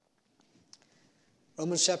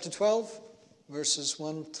Romans chapter 12, verses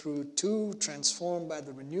 1 through 2, transformed by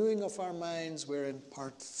the renewing of our minds. We're in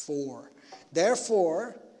part 4.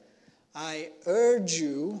 Therefore, I urge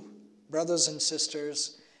you, brothers and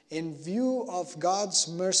sisters, in view of God's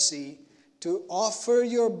mercy, to offer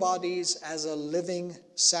your bodies as a living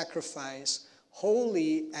sacrifice,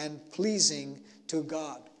 holy and pleasing to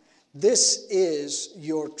God. This is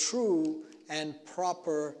your true and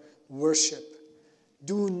proper worship.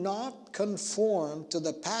 Do not conform to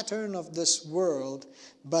the pattern of this world,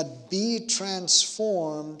 but be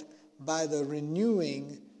transformed by the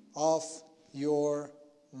renewing of your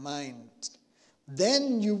mind.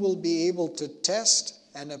 Then you will be able to test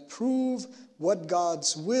and approve what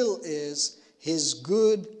God's will is, his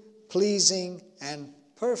good, pleasing, and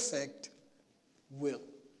perfect will.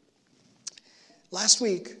 Last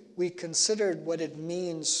week, we considered what it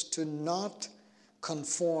means to not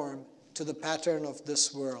conform to the pattern of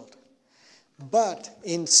this world, but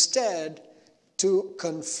instead to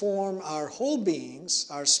conform our whole beings,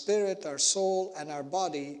 our spirit, our soul, and our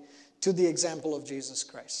body to the example of Jesus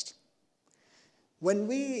Christ. When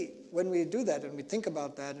we do that and we think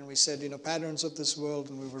about that and we said, patterns of this world,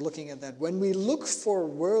 and we were looking at that, when we look for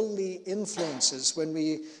worldly influences, when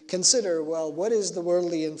we consider, well, what is the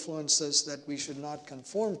worldly influences that we should not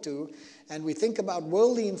conform to, and we think about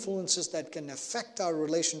worldly influences that can affect our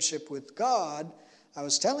relationship with God, I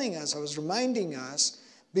was reminding us,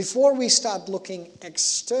 before we start looking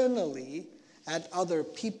externally at other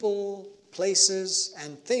people, places,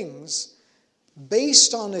 and things,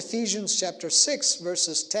 based on Ephesians chapter 6,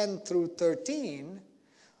 verses 10 through 13,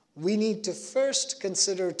 we need to first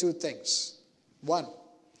consider two things. One,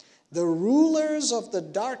 the rulers of the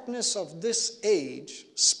darkness of this age,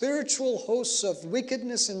 spiritual hosts of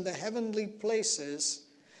wickedness in the heavenly places,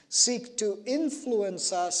 seek to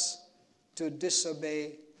influence us to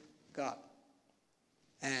disobey God.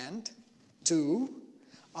 And two,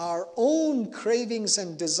 our own cravings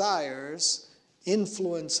and desires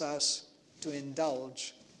influence us to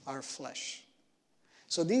indulge our flesh.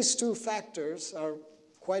 So these two factors are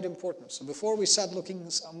quite important. So before we start looking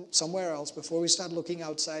somewhere else, before we start looking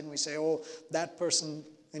outside and we say, oh, that person,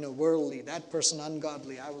 worldly, that person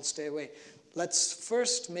ungodly, I will stay away. Let's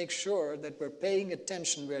first make sure that we're paying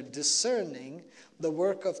attention, we're discerning the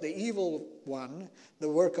work of the evil one, the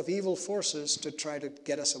work of evil forces to try to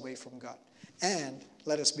get us away from God. And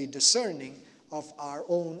let us be discerning of our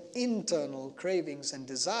own internal cravings and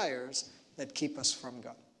desires that keep us from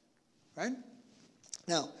God, right?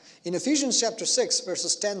 Now, in Ephesians chapter 6,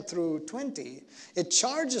 verses 10 through 20, it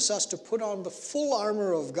charges us to put on the full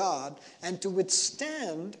armor of God and to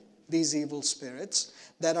withstand these evil spirits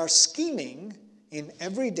that are scheming in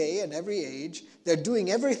every day and every age. They're doing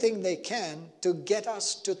everything they can to get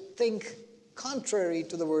us to think contrary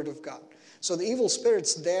to the Word of God. So the evil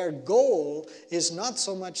spirits, their goal is not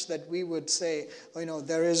so much that we would say,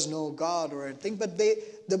 there is no God or anything, but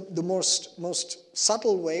the most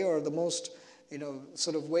subtle way, or the most,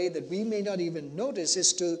 sort of way that we may not even notice,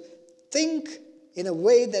 is to think in a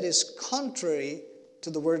way that is contrary to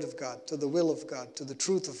the Word of God, to the will of God, to the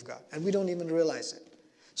truth of God. And we don't even realize it.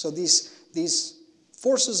 So these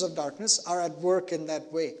forces of darkness are at work in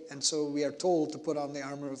that way. And so we are told to put on the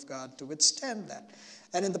armor of God to withstand that.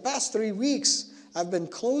 And in the past 3 weeks, I've been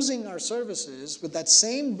closing our services with that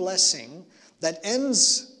same blessing that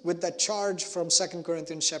ends with that charge from 2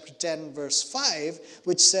 Corinthians chapter 10, verse 5,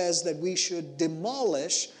 which says that we should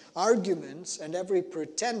demolish arguments and every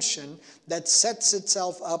pretension that sets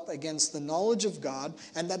itself up against the knowledge of God,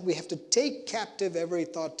 and that we have to take captive every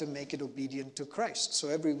thought to make it obedient to Christ. So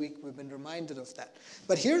every week we've been reminded of that.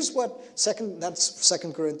 But here's what that's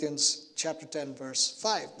 2 Corinthians chapter 10, verse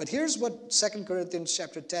 5. But here's what 2 Corinthians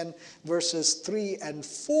chapter 10, verses 3 and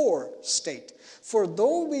 4 state. For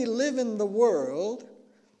though we live in the world,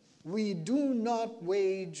 we do not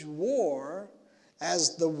wage war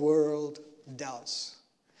as the world does.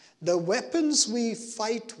 The weapons we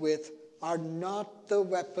fight with are not the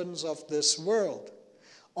weapons of this world.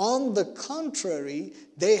 On the contrary,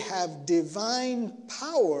 they have divine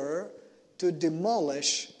power to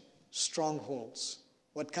demolish strongholds.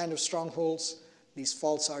 What kind of strongholds? These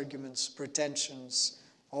false arguments, pretensions,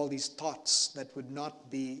 all these thoughts that would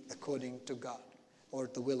not be according to God or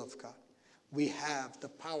the will of God. We have the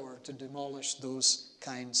power to demolish those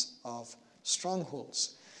kinds of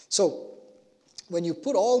strongholds. So, when you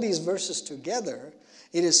put all these verses together,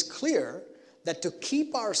 it is clear that to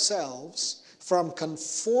keep ourselves from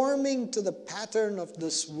conforming to the pattern of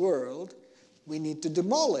this world, we need to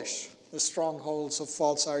demolish the strongholds of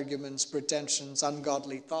false arguments, pretensions,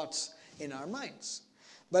 ungodly thoughts in our minds.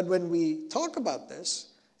 But when we talk about this,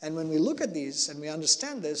 And when we look at these and we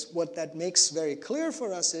understand this, what that makes very clear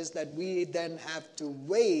for us is that we then have to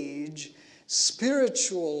wage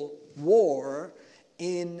spiritual war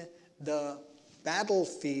in the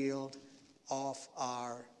battlefield of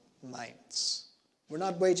our minds. We're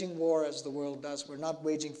not waging war as the world does. We're not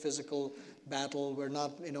waging physical battle. We're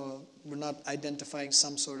not identifying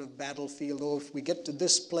some sort of battlefield. Oh, if we get to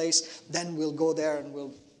this place, then we'll go there and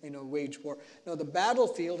we'll, wage war. No, the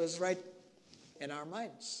battlefield is right in our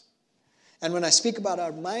minds. And when I speak about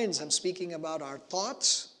our minds, I'm speaking about our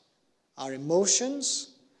thoughts, our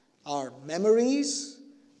emotions, our memories,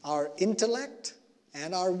 our intellect,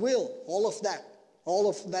 and our will. All of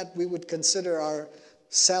that we would consider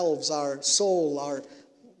ourselves, our soul, our,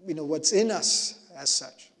 what's in us as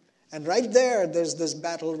such. And right there's this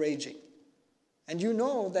battle raging. And you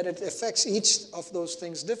know that it affects each of those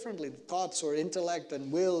things differently. Thoughts or intellect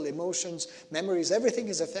and will, emotions, memories, everything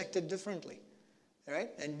is affected differently. Right?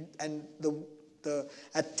 And the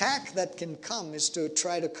attack that can come is to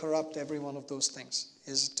try to corrupt every one of those things,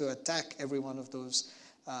 is to attack every one of those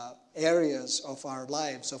areas of our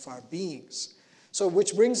lives, of our beings. So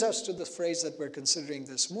which brings us to the phrase that we're considering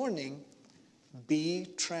this morning, be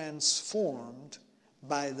transformed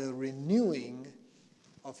by the renewing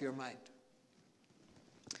of your mind.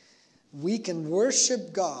 We can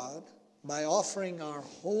worship God by offering our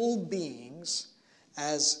whole beings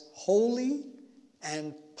as holy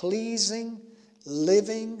and pleasing,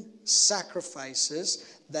 living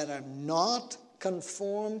sacrifices that are not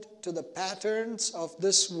conformed to the patterns of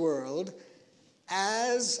this world,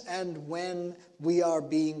 as and when we are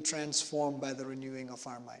being transformed by the renewing of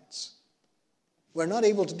our minds. We're not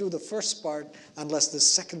able to do the first part unless the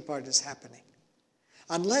second part is happening.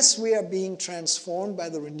 Unless we are being transformed by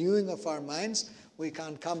the renewing of our minds, we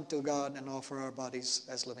can't come to God and offer our bodies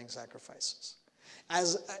as living sacrifices.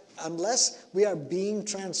 Unless we are being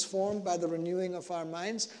transformed by the renewing of our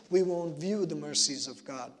minds, we won't view the mercies of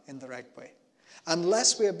God in the right way.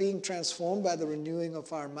 Unless we are being transformed by the renewing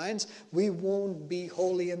of our minds, we won't be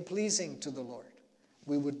holy and pleasing to the Lord.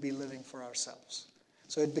 We would be living for ourselves.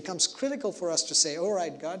 So it becomes critical for us to say, all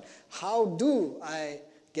right, God, how do I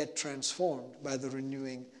get transformed by the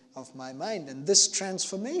renewing of my mind? And this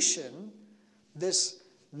transformation, this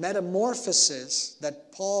metamorphosis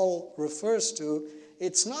that Paul refers to,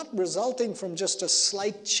 it's not resulting from just a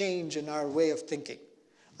slight change in our way of thinking.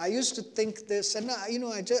 I used to think this, and I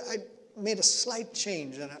made a slight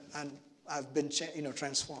change, and I've been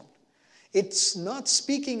transformed. It's not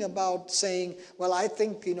speaking about saying, well, I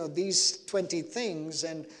think these 20 things,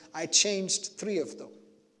 and I changed 3 of them.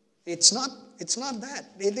 It's not that.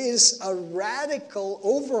 It is a radical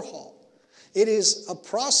overhaul. It is a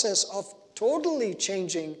process of totally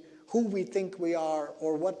changing who we think we are,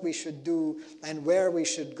 or what we should do, and where we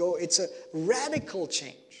should go. It's a radical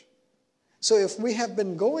change. So if we have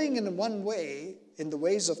been going in one way, in the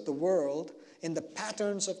ways of the world, in the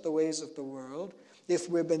patterns of the ways of the world, if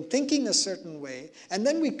we've been thinking a certain way, and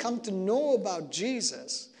then we come to know about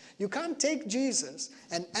Jesus, you can't take Jesus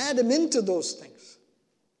and add him into those things.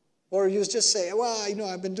 Or you just say, well,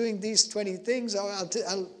 I've been doing these 20 things,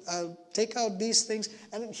 I'll take out these things,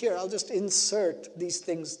 and here, I'll just insert these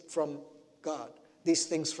things from God, these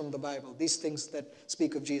things from the Bible, these things that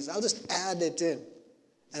speak of Jesus. I'll just add it in,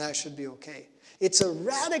 and I should be okay. It's a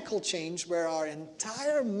radical change where our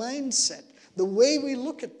entire mindset, the way we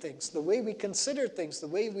look at things, the way we consider things, the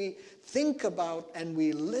way we think about and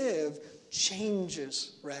we live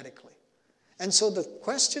changes radically. And so the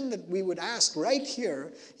question that we would ask right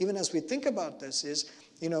here, even as we think about this, is,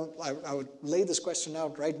 I would lay this question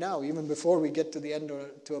out right now, even before we get to the end or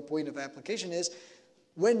to a point of application, is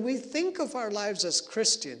when we think of our lives as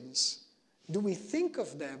Christians, do we think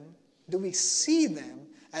of them, do we see them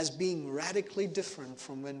as being radically different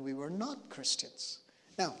from when we were not Christians?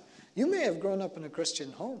 Now, you may have grown up in a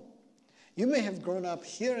Christian home. You may have grown up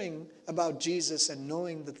hearing about Jesus and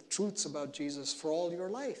knowing the truths about Jesus for all your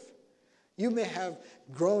life. You may have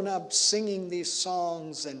grown up singing these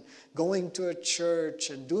songs and going to a church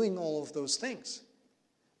and doing all of those things.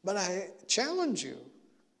 But I challenge you,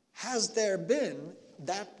 has there been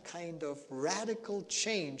that kind of radical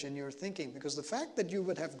change in your thinking? Because the fact that you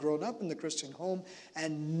would have grown up in the Christian home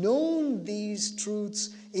and known these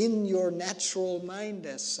truths in your natural mind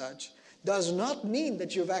as such does not mean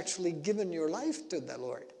that you've actually given your life to the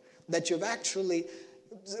Lord, that you've actually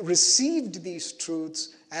received these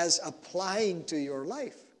truths as applying to your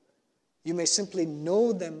life. You may simply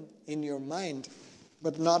know them in your mind,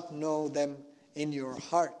 but not know them in your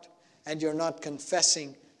heart. And you're not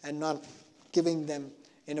confessing and not giving them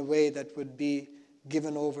in a way that would be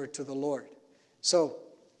given over to the Lord. So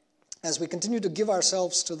as we continue to give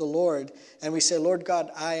ourselves to the Lord and we say, Lord God,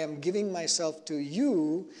 I am giving myself to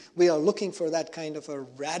you, we are looking for that kind of a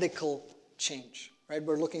radical change, right?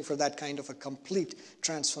 We're looking for that kind of a complete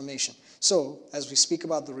transformation. So, as we speak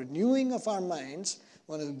about the renewing of our minds,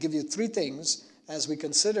 I want to give you three things as we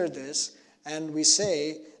consider this, and we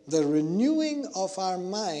say the renewing of our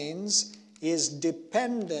minds is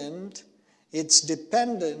dependent, it's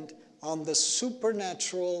dependent on the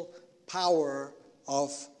supernatural power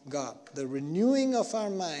of God. The renewing of our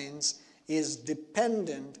minds is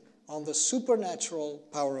dependent on the supernatural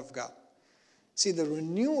power of God. See, the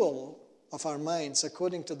renewal of our minds,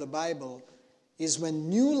 according to the Bible, is when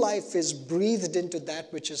new life is breathed into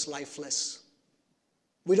that which is lifeless.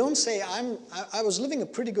 We don't say, I was living a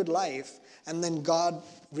pretty good life, and then God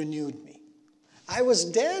renewed me. I was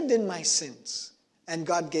dead in my sins, and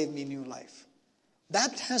God gave me new life.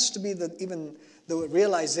 That has to be even the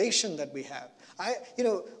realization that we have.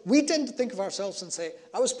 We tend to think of ourselves and say,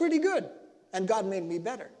 I was pretty good, and God made me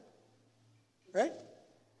better. Right?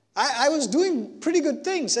 I was doing pretty good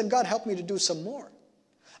things, and God helped me to do some more.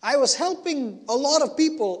 I was helping a lot of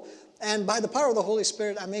people, and by the power of the Holy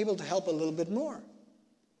Spirit, I'm able to help a little bit more.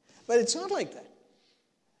 But it's not like that.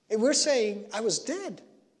 We're saying, I was dead.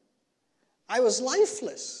 I was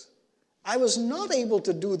lifeless. I was not able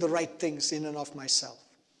to do the right things in and of myself.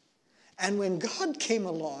 And when God came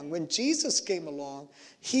along, when Jesus came along,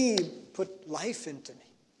 he put life into me.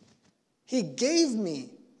 He gave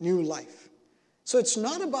me new life. So it's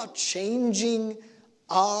not about changing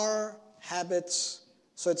our habits.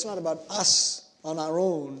 So it's not about us on our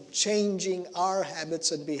own changing our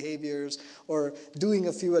habits and behaviors or doing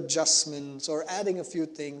a few adjustments or adding a few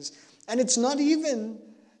things. And it's not even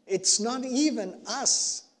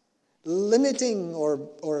us limiting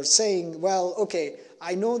or saying, well, okay,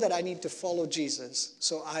 I know that I need to follow Jesus,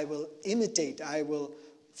 so I will imitate, I will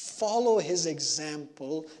follow his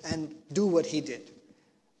example and do what he did.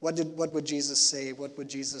 What would Jesus say? What would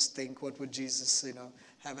Jesus think? What would Jesus,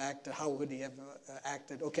 have acted? How would he have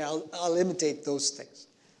acted? Okay, I'll imitate those things.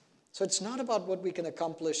 So it's not about what we can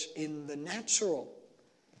accomplish in the natural.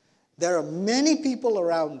 There are many people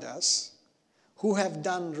around us who have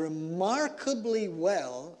done remarkably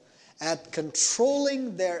well at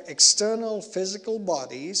controlling their external physical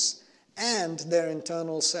bodies and their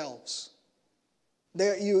internal selves.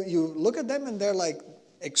 You look at them and they're like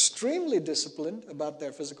extremely disciplined about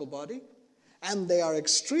their physical body, and they are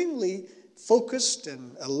extremely focused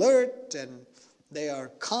and alert, and they are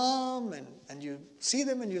calm, and you see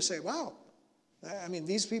them and you say, wow, I mean,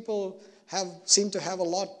 these people seem to have a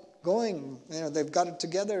lot going. They've got it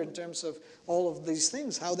together in terms of all of these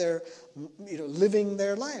things, how they're living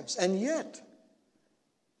their lives. And yet,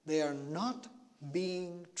 they are not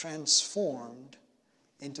being transformed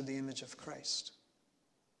into the image of Christ.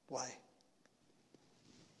 Why?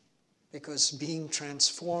 Because being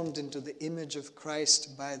transformed into the image of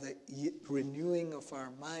Christ by the renewing of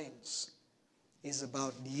our minds is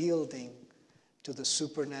about yielding to the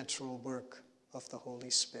supernatural work of the Holy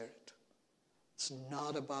Spirit. It's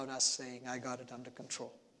not about us saying, I got it under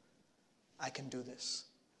control. I can do this.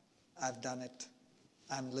 I've done it.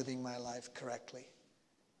 I'm living my life correctly.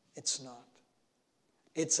 It's not.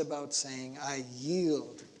 It's about saying, I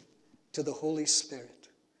yield to the Holy Spirit,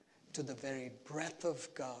 to the very breath of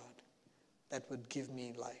God that would give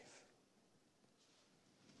me life.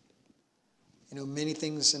 Many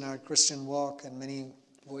things in our Christian walk and many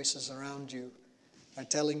voices around you are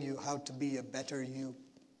telling you how to be a better you.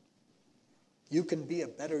 You can be a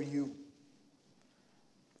better you.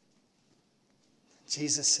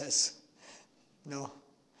 Jesus says, no,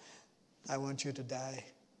 I want you to die,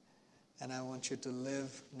 and I want you to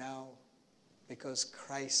live now because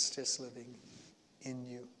Christ is living in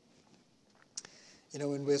you.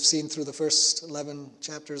 When we've seen through the first 11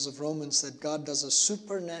 chapters of Romans that God does a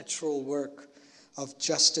supernatural work of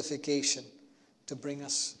justification to bring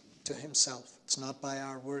us to himself. It's not by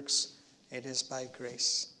our works, it is by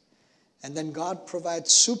grace. And then God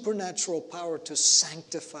provides supernatural power to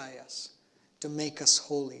sanctify us, to make us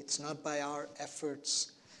holy. It's not by our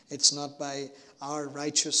efforts. It's not by our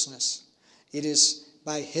righteousness. It is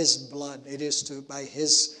by his blood. It is by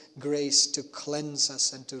his grace to cleanse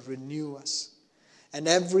us and to renew us. And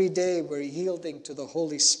every day we're yielding to the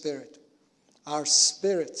Holy Spirit. Our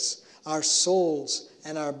spirits, our souls,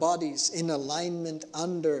 and our bodies in alignment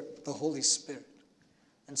under the Holy Spirit.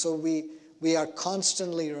 And so we are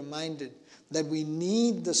constantly reminded that we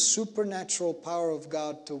need the supernatural power of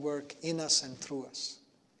God to work in us and through us.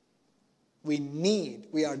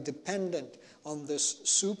 We are dependent on this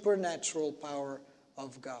supernatural power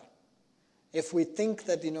of God. If we think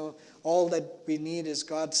that, all that we need is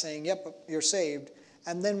God saying, yep, you're saved,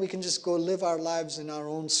 and then we can just go live our lives in our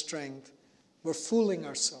own strength, we're fooling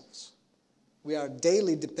ourselves. We are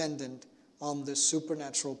daily dependent on the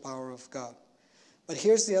supernatural power of God. But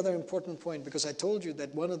here's the other important point, because I told you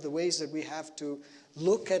that one of the ways that we have to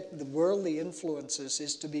look at the worldly influences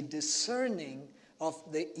is to be discerning of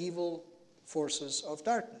the evil forces of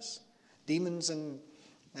darkness. Demons and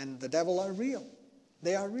the devil are real.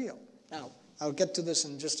 They are real. Now, I'll get to this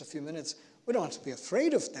in just a few minutes. We don't have to be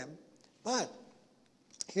afraid of them, but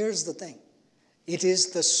here's the thing. It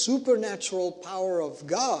is the supernatural power of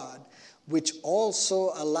God which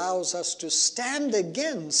also allows us to stand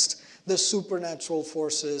against the supernatural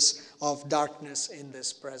forces of darkness in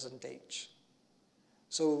this present age.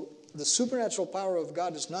 So the supernatural power of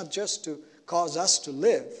God is not just to cause us to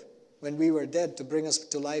live when we were dead, to bring us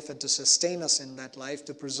to life and to sustain us in that life,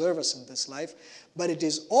 to preserve us in this life, but it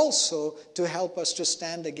is also to help us to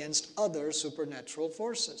stand against other supernatural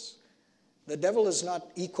forces. The devil is not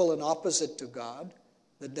equal and opposite to God.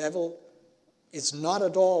 The devil is not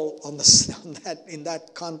at all in that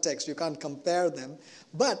context. You can't compare them.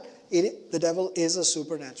 But the devil is a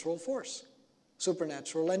supernatural force,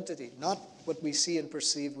 supernatural entity, not what we see and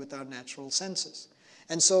perceive with our natural senses.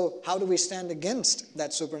 And so how do we stand against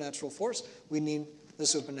that supernatural force? We need the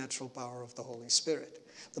supernatural power of the Holy Spirit.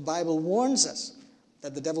 The Bible warns us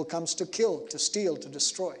that the devil comes to kill, to steal, to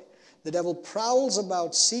destroy. The devil prowls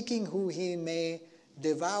about seeking who he may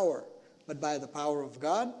devour. But by the power of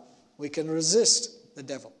God, we can resist the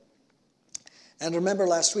devil. And remember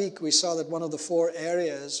last week we saw that one of the 4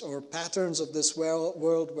 areas or patterns of this world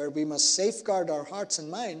where we must safeguard our hearts and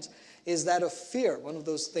minds is that of fear. One of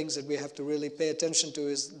those things that we have to really pay attention to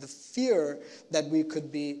is the fear that we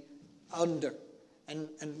could be under. And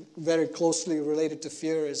very closely related to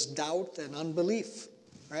fear is doubt and unbelief,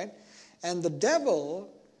 right? And the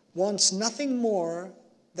devil wants nothing more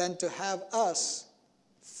than to have us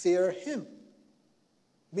fear him.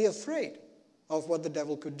 Be afraid of what the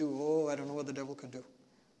devil could do. Oh, I don't know what the devil could do,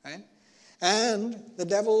 right? And the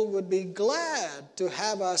devil would be glad to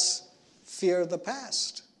have us fear the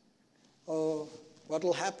past. Oh, what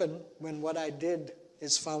will happen when what I did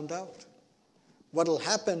is found out? What will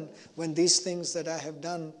happen when these things that I have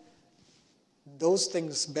done, those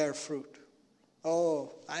things bear fruit?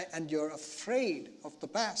 Oh, and you're afraid of the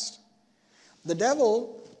past. The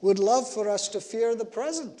devil would love for us to fear the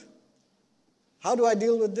present. How do I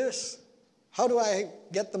deal with this? How do I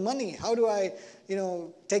get the money? How do I,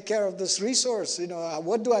 take care of this resource?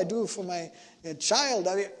 What do I do for my child?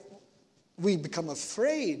 We become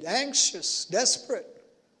afraid, anxious, desperate.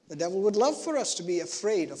 The devil would love for us to be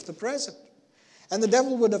afraid of the present. And the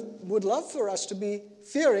devil would love for us to be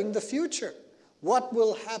fearing the future. What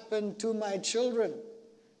will happen to my children?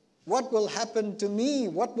 What will happen to me?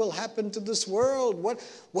 What will happen to this world?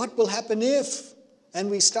 What will happen if? And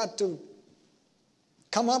we start to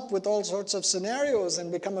come up with all sorts of scenarios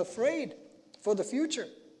and become afraid for the future.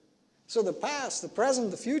 So the past, the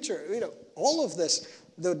present, the future, all of this,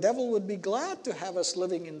 the devil would be glad to have us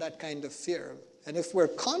living in that kind of fear. And if we're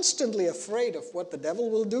constantly afraid of what the devil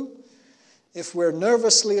will do, if we're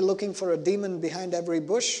nervously looking for a demon behind every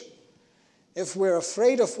bush, if we're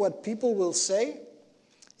afraid of what people will say,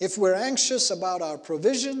 if we're anxious about our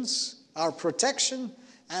provisions, our protection,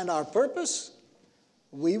 and our purpose,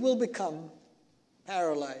 we will become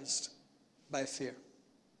paralyzed by fear.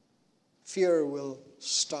 Fear will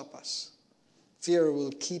stop us. Fear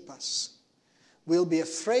will keep us. We'll be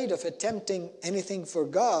afraid of attempting anything for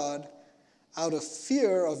God out of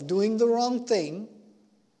fear of doing the wrong thing,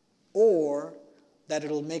 or that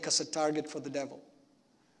it'll make us a target for the devil.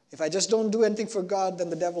 If I just don't do anything for God, then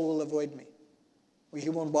the devil will avoid me. He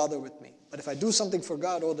won't bother with me. But if I do something for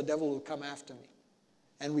God, the devil will come after me.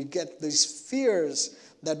 And we get these fears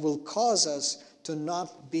that will cause us to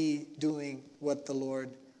not be doing what the Lord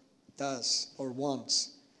does or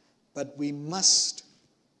wants. But we must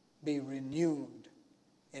be renewed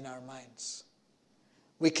in our minds.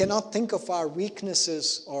 We cannot think of our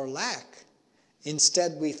weaknesses or lack.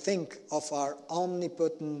 Instead, we think of our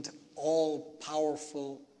omnipotent,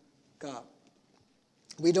 all-powerful God.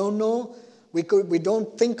 We don't know. We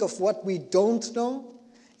don't think of what we don't know.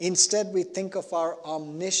 Instead, we think of our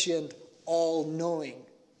omniscient, all-knowing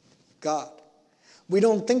God. We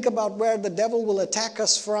don't think about where the devil will attack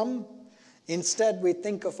us from. Instead, we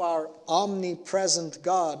think of our omnipresent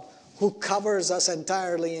God who covers us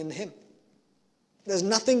entirely in him. There's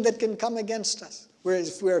nothing that can come against us, whereas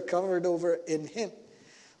if we're covered over in him.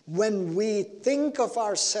 When we think of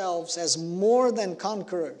ourselves as more than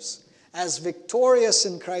conquerors, as victorious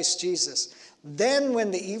in Christ Jesus, Then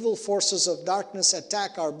when the evil forces of darkness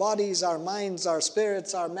attack our bodies, our minds, our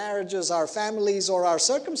spirits, our marriages, our families, or our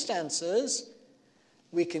circumstances,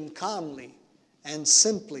 we can calmly and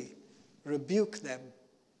simply rebuke them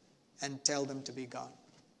and tell them to be gone.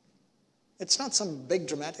 It's not some big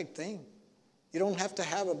dramatic thing. You don't have to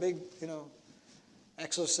have a big,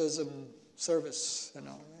 exorcism service,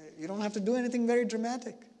 You don't have to do anything very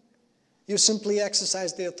dramatic. You simply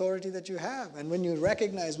exercise the authority that you have. And when you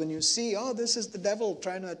recognize, when you see, oh, this is the devil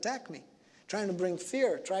trying to attack me, trying to bring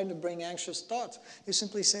fear, trying to bring anxious thoughts, you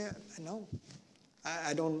simply say, no,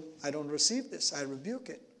 I don't receive this. I rebuke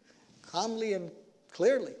it. Calmly and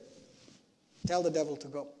clearly tell the devil to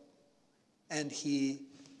go. And he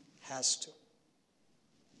has to.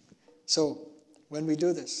 So when we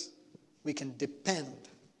do this, we can depend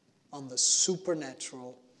on the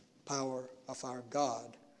supernatural power of our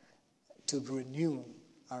God to renew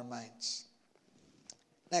our minds.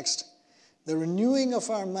 Next, the renewing of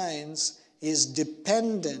our minds is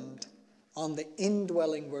dependent on the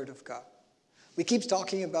indwelling Word of God. We keep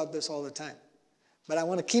talking about this all the time, but I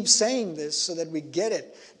want to keep saying this so that we get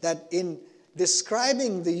it, that in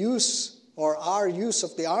describing the use or our use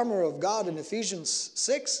of the armor of God in Ephesians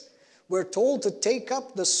 6, we're told to take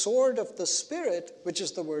up the sword of the Spirit, which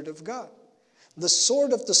is the Word of God. The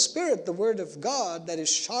sword of the Spirit, the Word of God, that is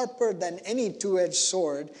sharper than any two-edged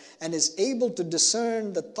sword and is able to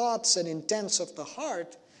discern the thoughts and intents of the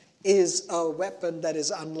heart, is a weapon that is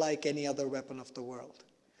unlike any other weapon of the world.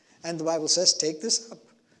 And the Bible says, take this up.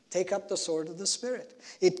 Take up the sword of the Spirit.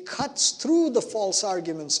 It cuts through the false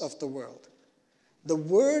arguments of the world. The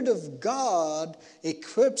Word of God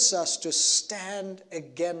equips us to stand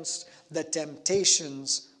against the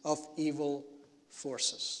temptations of evil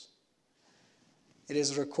forces. It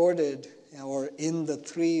is recorded, or in the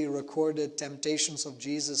 3 recorded temptations of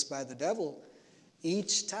Jesus by the devil,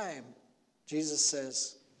 each time Jesus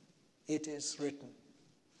says, it is written,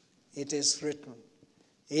 it is written,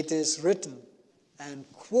 it is written, and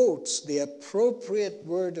quotes the appropriate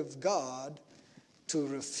Word of God to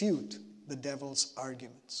refute the devil's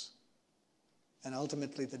arguments. And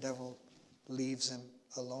ultimately the devil leaves him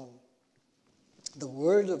alone. The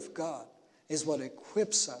Word of God is what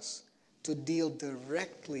equips us to deal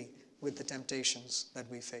directly with the temptations that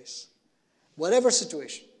we face. Whatever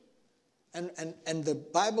situation. And the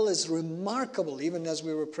Bible is remarkable, even as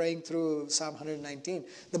we were praying through Psalm 119,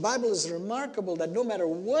 the Bible is remarkable that no matter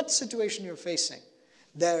what situation you're facing,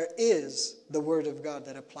 there is the Word of God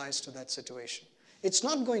that applies to that situation. It's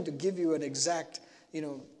not going to give you an exact,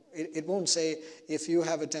 it won't say if you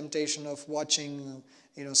have a temptation of watching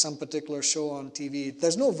some particular show on TV.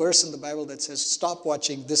 There's no verse in the Bible that says, stop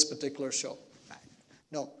watching this particular show.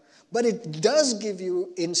 No. But it does give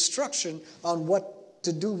you instruction on what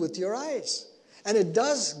to do with your eyes. And it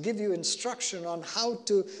does give you instruction on how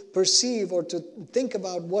to perceive or to think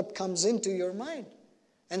about what comes into your mind.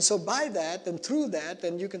 And so by that and through that,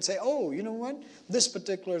 then you can say, oh, you know what? This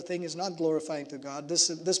particular thing is not glorifying to God.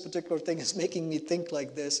 This particular thing is making me think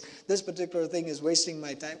like this. This particular thing is wasting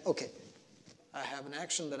my time. Okay. I have an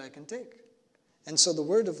action that I can take. And so the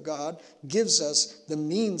Word of God gives us the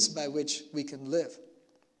means by which we can live.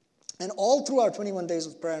 And all through our 21 days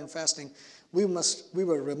of prayer and fasting, we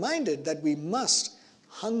were reminded that we must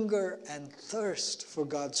hunger and thirst for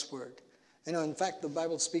God's Word. In fact, the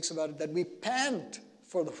Bible speaks about it, that we pant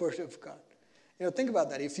for the Word of God. Think about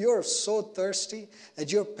that. If you're so thirsty that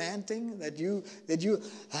you're panting, that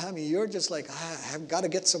you're just like, I've got to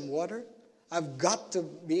get some water. I've got to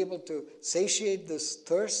be able to satiate this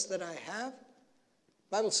thirst that I have.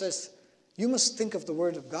 The Bible says you must think of the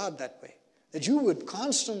Word of God that way. That you would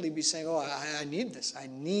constantly be saying, oh, I need this. I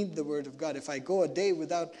need the Word of God. If I go a day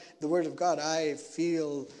without the Word of God, I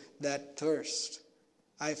feel that thirst.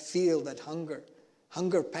 I feel that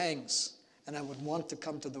hunger pangs, and I would want to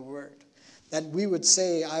come to the Word. That we would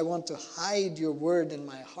say, I want to hide your Word in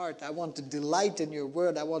my heart. I want to delight in your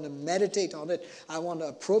Word. I want to meditate on it. I want to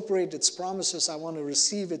appropriate its promises. I want to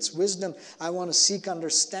receive its wisdom. I want to seek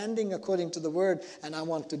understanding according to the Word. And I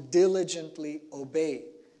want to diligently obey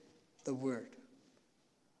the Word.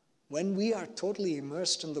 When we are totally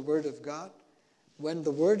immersed in the Word of God, when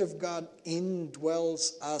the Word of God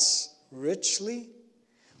indwells us richly,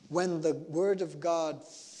 when the Word of God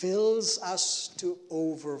fills us to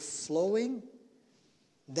overflowing,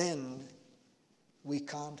 then we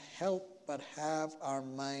can't help but have our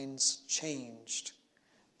minds changed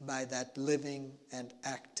by that living and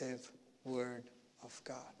active Word of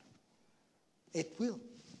God. It will.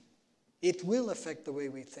 It will affect the way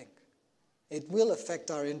we think. It will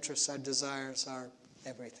affect our interests, our desires, our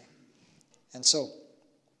everything. And so,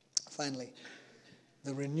 finally,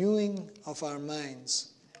 The renewing of our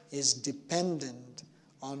minds is dependent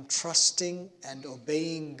on trusting and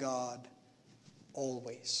obeying God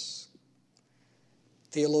always.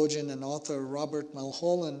 Theologian and author Robert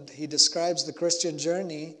Mulholland, he describes the Christian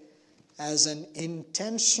journey as an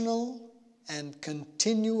intentional and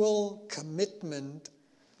continual commitment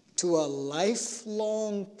to a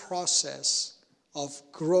lifelong process of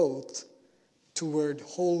growth toward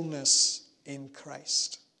wholeness in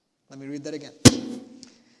Christ. Let me read that again.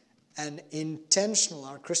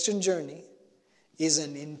 Our Christian journey is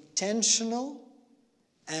an intentional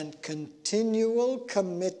and continual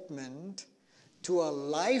commitment to a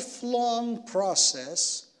lifelong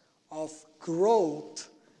process of growth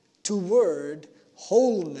toward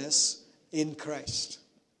wholeness in Christ.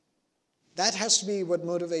 That has to be what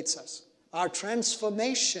motivates us. Our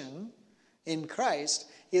transformation in Christ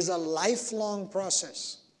is a lifelong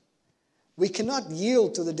process. We cannot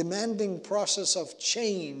yield to the demanding process of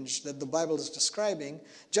change that the Bible is describing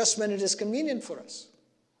just when it is convenient for us.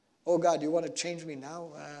 Oh God, you want to change me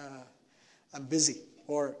now? I'm busy.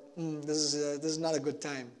 Or this is not a good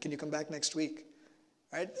time. Can you come back next week?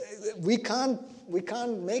 Right? We can't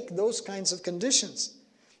make those kinds of conditions.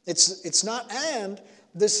 It's not, and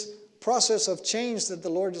this process of change that the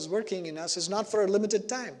Lord is working in us is not for a limited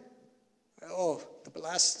time. Oh, the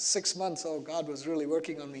last 6 months, God was really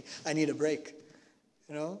working on me. I need a break.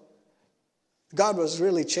 God was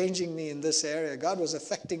really changing me in this area. God was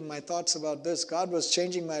affecting my thoughts about this. God was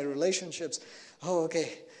changing my relationships. Oh,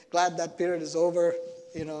 okay. Glad that period is over.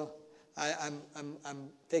 I'm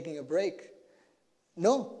taking a break.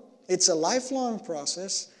 No, it's a lifelong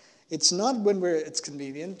process. It's not when it's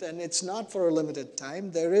convenient, and it's not for a limited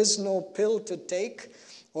time. There is no pill to take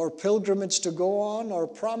or pilgrimage to go on or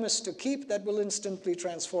promise to keep that will instantly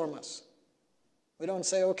transform us. We don't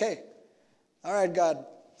say, okay, all right, God,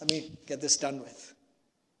 let me get this done with.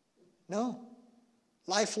 No,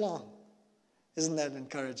 lifelong. Isn't that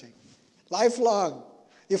encouraging? Lifelong.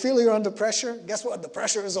 You feel you're under pressure? Guess what? The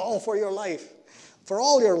pressure is all for your life, for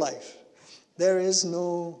all your life. There is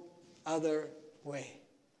no other way.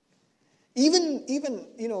 Even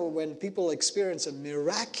when people experience a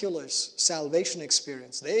miraculous salvation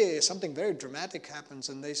experience, something very dramatic happens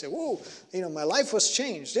and they say, whoa, my life was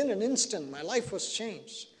changed. In an instant, my life was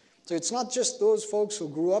changed. So it's not just those folks who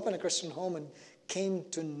grew up in a Christian home and came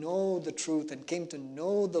to know the truth and came to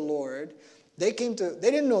know the Lord. They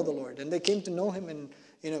didn't know the Lord, and they came to know Him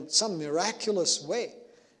in some miraculous way.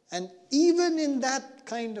 And even in that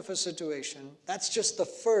kind of a situation, that's just the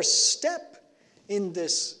first step in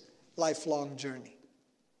this lifelong journey.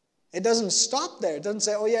 It doesn't stop there. It doesn't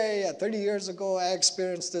say, oh yeah, 30 years ago I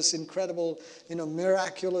experienced this incredible,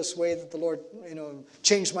 miraculous way that the Lord,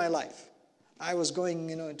 changed my life. I was going,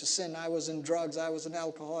 into sin. I was in drugs. I was in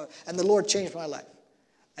alcohol. And the Lord changed my life.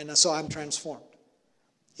 And so I'm transformed.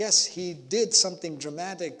 Yes, He did something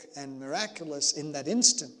dramatic and miraculous in that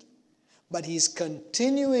instant. But He's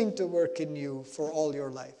continuing to work in you for all your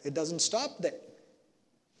life. It doesn't stop there.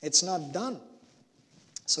 It's not done.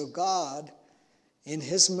 So God, in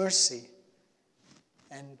His mercy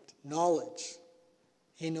and knowledge,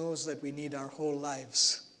 He knows that we need our whole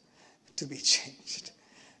lives to be changed,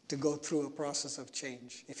 to go through a process of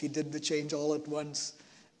change. If He did the change all at once,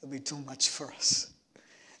 it would be too much for us.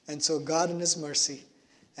 And so God in His mercy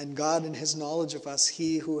and God in His knowledge of us,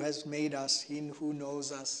 He who has made us, He who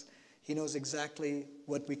knows us, He knows exactly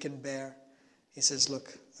what we can bear. He says,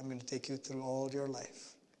 look, I'm going to take you through all your life.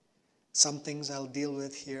 Some things I'll deal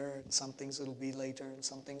with here, and some things it'll be later, and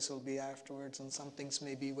some things will be afterwards, and some things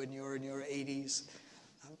maybe when you're in your 80s.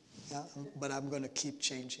 But I'm going to keep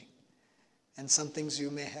changing. And some things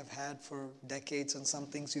you may have had for decades, and some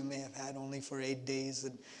things you may have had only for 8 days.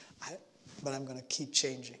 But I'm going to keep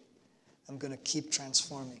changing. I'm going to keep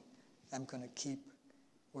transforming. I'm going to keep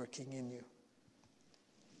working in you.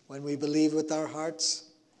 When we believe with our hearts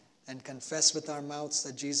and confess with our mouths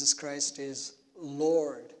that Jesus Christ is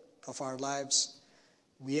Lord of our lives,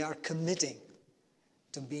 we are committing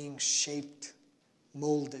to being shaped,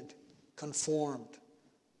 molded, conformed,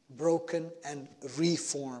 broken, and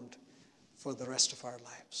reformed for the rest of our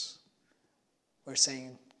lives. We're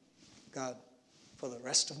saying, God, for the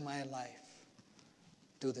rest of my life,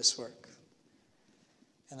 do this work.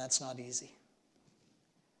 And that's not easy.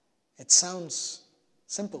 It sounds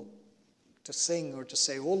simple to sing or to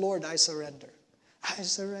say, oh Lord, I surrender. I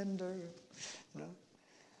surrender.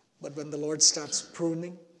 But when the Lord starts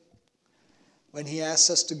pruning, when He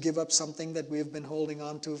asks us to give up something that we've been holding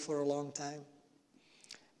on to for a long time,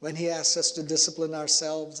 when He asks us to discipline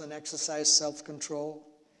ourselves and exercise self-control,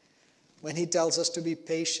 when He tells us to be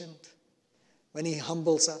patient, when He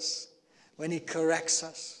humbles us, when He corrects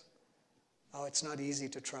us. Oh, it's not easy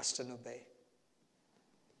to trust and obey.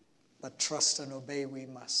 But trust and obey we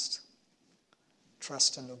must.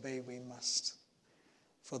 Trust and obey we must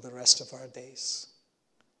for the rest of our days,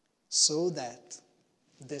 so that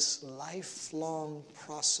this lifelong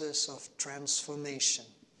process of transformation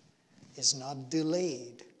is not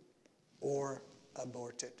delayed or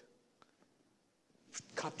aborted,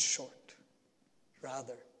 cut short.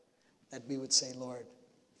 Rather, that we would say, Lord,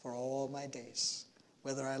 for all my days,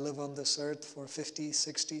 whether I live on this earth for 50,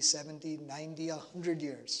 60, 70, 90, 100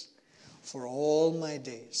 years, for all my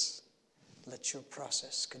days, let your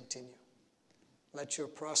process continue. Let your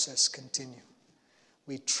process continue.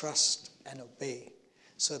 We trust and obey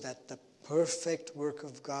so that the perfect work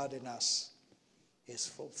of God in us is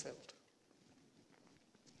fulfilled.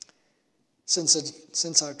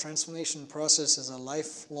 Since our transformation process is a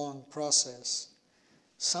lifelong process,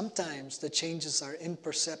 sometimes the changes are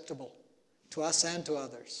imperceptible to us and to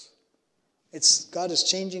others. God is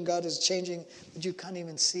changing, but you can't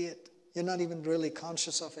even see it. You're not even really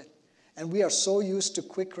conscious of it. And we are so used to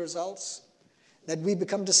quick results that we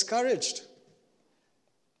become discouraged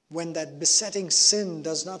when that besetting sin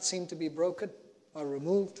does not seem to be broken or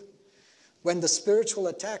removed, when the spiritual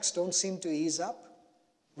attacks don't seem to ease up,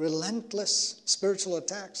 relentless spiritual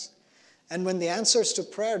attacks, and when the answers to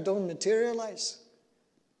prayer don't materialize.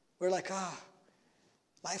 We're like,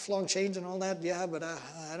 lifelong change and all that, yeah, but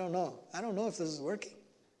I don't know. I don't know if this is working.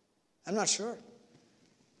 I'm not sure.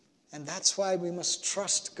 And that's why we must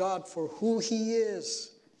trust God for who He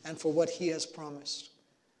is and for what He has promised.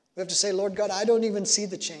 We have to say, Lord God, I don't even see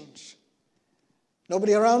the change.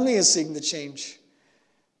 Nobody around me is seeing the change.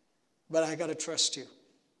 But I got to trust you.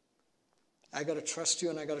 I got to trust you,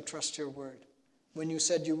 and I got to trust your word. When you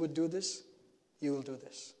said you would do this, you will do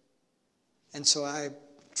this. And so I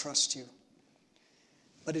trust you.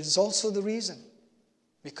 But it is also the reason,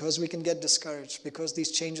 because we can get discouraged, because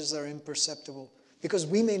these changes are imperceptible, because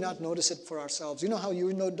we may not notice it for ourselves. You know how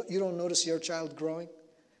you don't notice your child growing?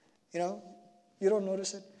 You don't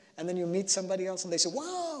notice it. And then you meet somebody else and they say,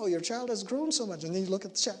 wow, your child has grown so much. And then you look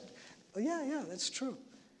at the child. Oh, yeah, that's true.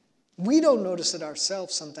 We don't notice it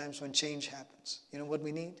ourselves sometimes when change happens. You know what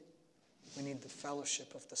we need? We need the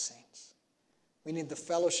fellowship of the saints. We need the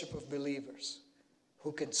fellowship of believers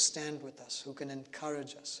who can stand with us, who can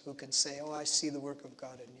encourage us, who can say, oh, I see the work of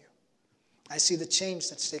God in you. I see the change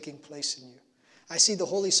that's taking place in you. I see the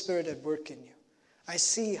Holy Spirit at work in you. I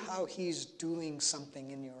see how He's doing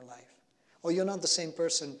something in your life. Oh, you're not the same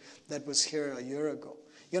person that was here a year ago.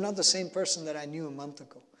 You're not the same person that I knew a month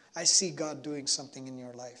ago. I see God doing something in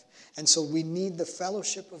your life. And so we need the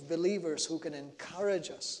fellowship of believers who can encourage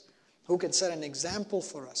us, who can set an example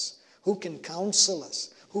for us, who can counsel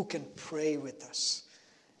us, who can pray with us,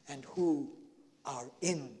 and who are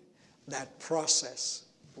in that process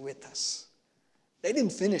with us. They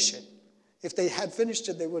didn't finish it. If they had finished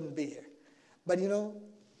it, they wouldn't be here. But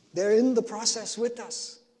they're in the process with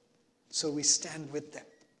us. So we stand with them.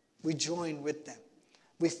 We join with them.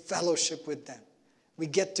 We fellowship with them. We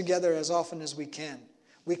get together as often as we can.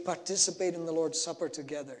 We participate in the Lord's Supper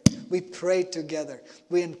together. We pray together.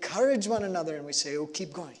 We encourage one another and we say, oh,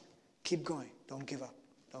 keep going. Keep going. Don't give up.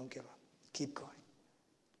 Don't give up. Keep going.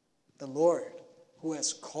 The Lord who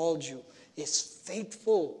has called you is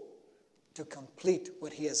faithful to complete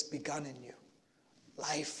what He has begun in you.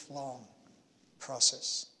 Lifelong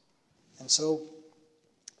process. And so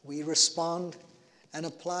we respond and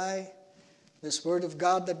apply this word of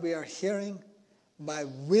God that we are hearing by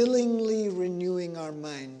willingly renewing our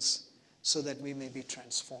minds so that we may be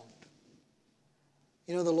transformed.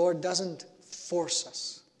 The Lord doesn't force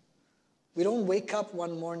us. We don't wake up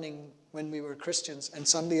one morning when we were Christians and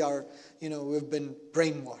suddenly we've been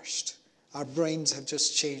brainwashed. Our brains have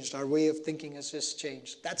just changed. Our way of thinking has just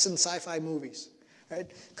changed. That's in sci-fi movies, right?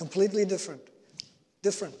 Completely different.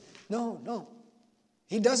 No.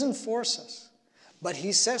 He doesn't force us. But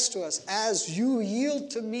He says to us, as you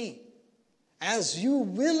yield to me, as you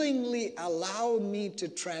willingly allow me to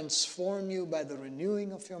transform you by the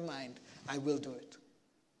renewing of your mind, I will do it.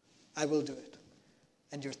 I will do it.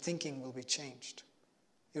 And your thinking will be changed.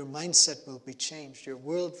 Your mindset will be changed. Your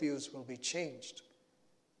worldviews will be changed.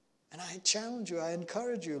 And I challenge you, I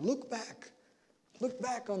encourage you, look back. Look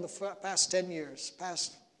back on the past 10 years,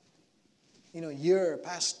 past year,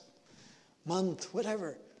 past month,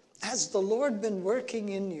 whatever. Has the Lord been working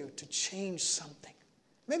in you to change something?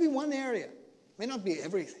 Maybe one area. May not be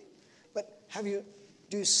everything. But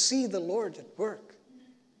do you see the Lord at work?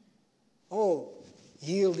 Oh,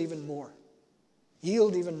 yield even more.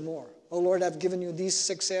 Yield even more. Oh Lord, I've given you these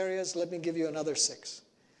 6 areas. Let me give you another 6.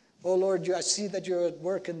 Oh Lord, I see that you're at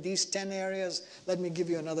work in these 10 areas. Let me give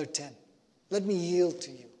you another 10. Let me yield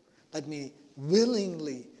to you. Let me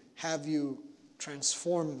willingly have you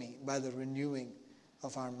transform me by the renewing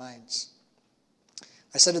of our minds.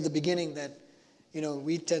 I said at the beginning that,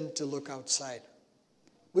 we tend to look outside.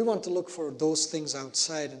 We want to look for those things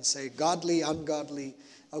outside and say, godly, ungodly.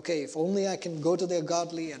 Okay, if only I can go to the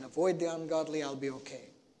godly and avoid the ungodly, I'll be okay.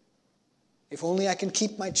 If only I can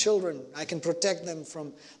keep my children, I can protect them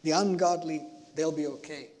from the ungodly, they'll be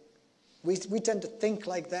okay. We tend to think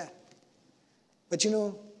like that. But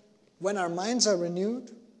when our minds are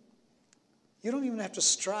renewed, you don't even have to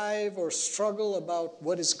strive or struggle about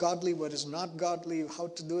what is godly, what is not godly, how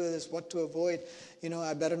to do this, what to avoid.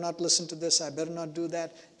 I better not listen to this, I better not do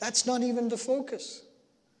that. That's not even the focus.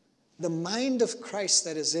 The mind of Christ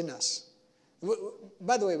that is in us.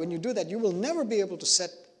 By the way, when you do that, you will never be able to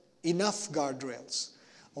set enough guardrails.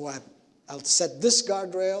 Oh, I'll set this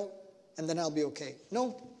guardrail and then I'll be okay.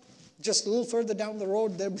 No, just a little further down the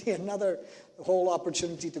road, there'll be another whole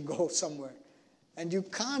opportunity to go somewhere. And you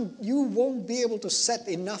won't be able to set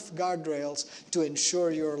enough guardrails to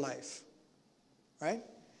ensure your life. Right?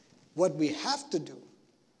 What we have to do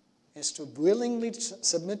is to willingly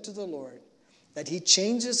submit to the Lord that He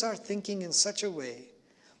changes our thinking in such a way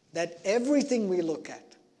that everything we look at,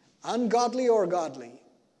 ungodly or godly,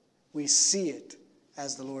 we see it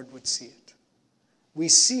as the Lord would see it. We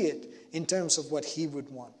see it in terms of what He would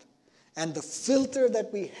want. And the filter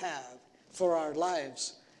that we have for our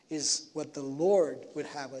lives is what the Lord would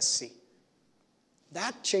have us see.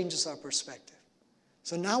 That changes our perspective.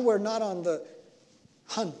 So now we're not on the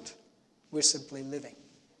hunt. We're simply living.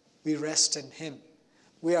 We rest in Him.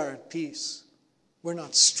 We are at peace. We're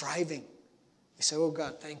not striving. We say, oh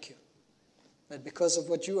God, thank you. That because of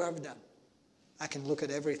what you have done, I can look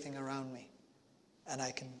at everything around me and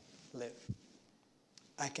I can live.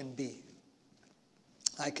 I can be.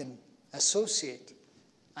 I can associate.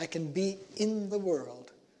 I can be in the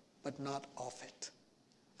world, but not of it.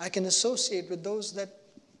 I can associate with those that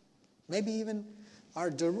maybe even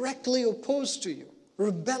are directly opposed to you,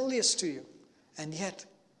 rebellious to you, and yet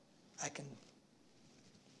I can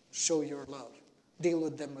show your love, deal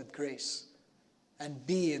with them with grace, and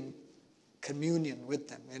be in communion with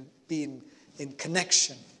them, and be in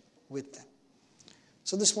connection with them.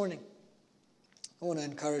 So this morning, I want to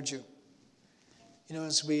encourage you,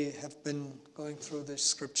 as we have been going through the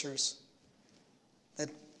scriptures, that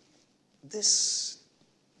this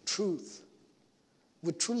truth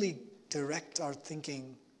would truly direct our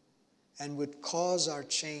thinking and would cause our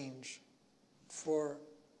change for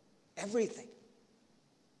everything.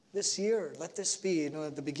 This year, let this be,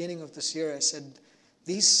 at the beginning of this year, I said,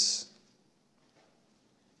 these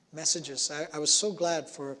messages, I was so glad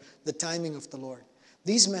for the timing of the Lord.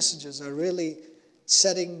 These messages are really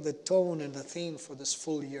setting the tone and the theme for this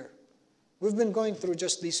full year. We've been going through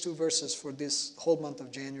just these 2 verses for this whole month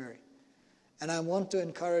of January. And I want to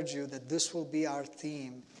encourage you that this will be our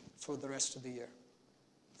theme for the rest of the year,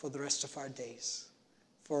 for the rest of our days,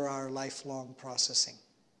 for our lifelong processing.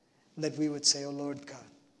 That we would say, oh Lord God,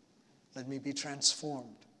 let me be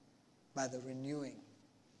transformed by the renewing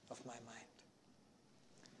of my mind.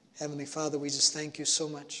 Heavenly Father, we just thank you so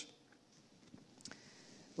much.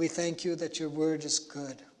 We thank you that your word is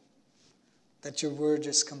good, that your word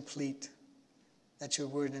is complete, that your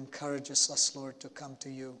word encourages us, Lord, to come to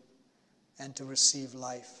you and to receive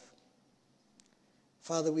life.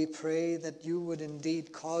 Father, we pray that you would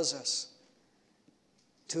indeed cause us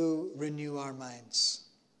to renew our minds.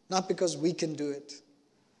 Not because we can do it.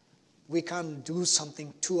 We can't do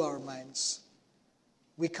something to our minds.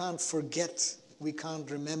 We can't forget. We can't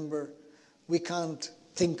remember. We can't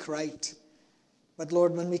think right. But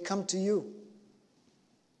Lord, when we come to you,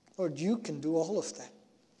 Lord, you can do all of that.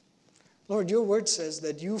 Lord, your word says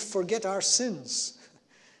that you forget our sins.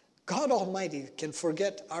 God Almighty can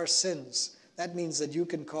forget our sins. That means that you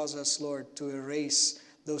can cause us, Lord, to erase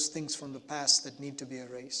those things from the past that need to be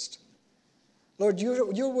erased. Lord,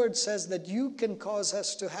 your word says that you can cause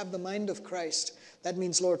us to have the mind of Christ. That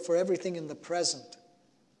means, Lord, for everything in the present.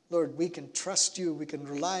 Lord, we can trust you, we can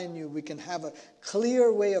rely on you, we can have a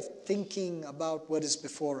clear way of thinking about what is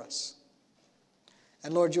before us.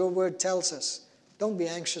 And Lord, your word tells us, don't be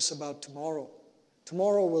anxious about tomorrow.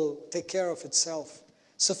 Tomorrow will take care of itself.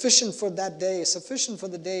 Sufficient for that day, sufficient for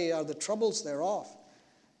the day are the troubles thereof.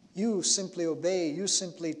 You simply obey, you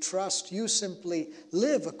simply trust, you simply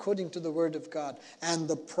live according to the word of God and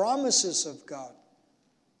the promises of God.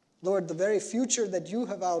 Lord, the very future that you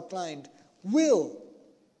have outlined will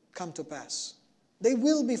come to pass. They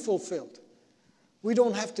will be fulfilled. We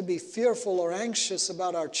don't have to be fearful or anxious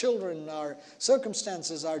about our children, our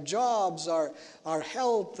circumstances, our jobs, our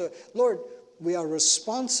health. Lord, we are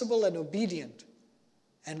responsible and obedient.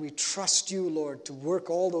 And we trust you, Lord, to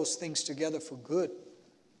work all those things together for good.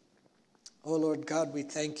 Oh, Lord God, we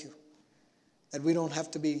thank you that we don't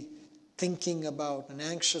have to be thinking about and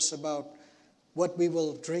anxious about what we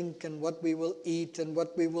will drink and what we will eat and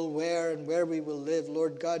what we will wear and where we will live.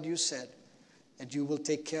 Lord God, you said that you will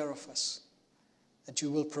take care of us, that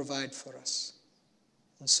you will provide for us.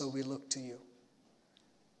 And so we look to you.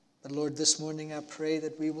 But Lord, this morning I pray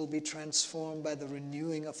that we will be transformed by the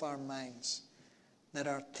renewing of our minds, that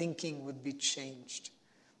our thinking would be changed,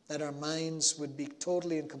 that our minds would be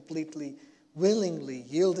totally and completely, willingly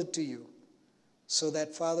yielded to you, so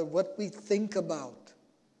that, Father, what we think about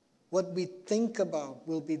will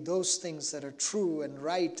be those things that are true and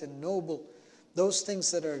right and noble, those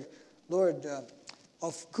things that are, Lord,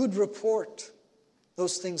 of good report,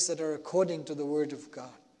 those things that are according to the word of God.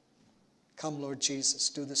 Come, Lord Jesus,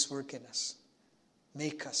 do this work in us.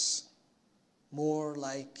 Make us more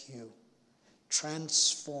like you,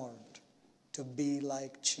 transformed to be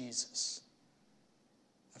like Jesus.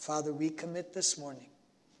 Father, we commit this morning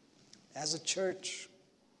as a church,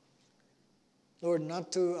 Lord,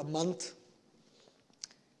 not to a month,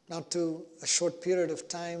 not to a short period of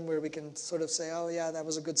time where we can sort of say, oh yeah, that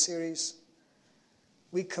was a good series.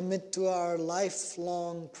 We commit to our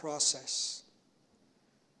lifelong process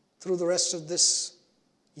through the rest of this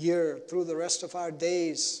year, through the rest of our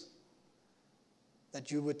days,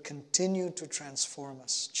 that you would continue to transform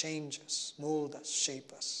us, change us, mold us,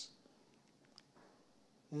 shape us.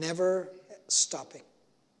 Never stopping.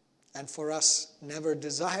 And for us, never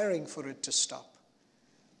desiring for it to stop.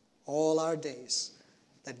 All our days,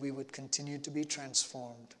 that we would continue to be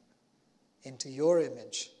transformed into your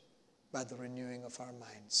image by the renewing of our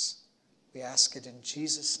minds. We ask it in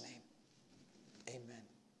Jesus' name.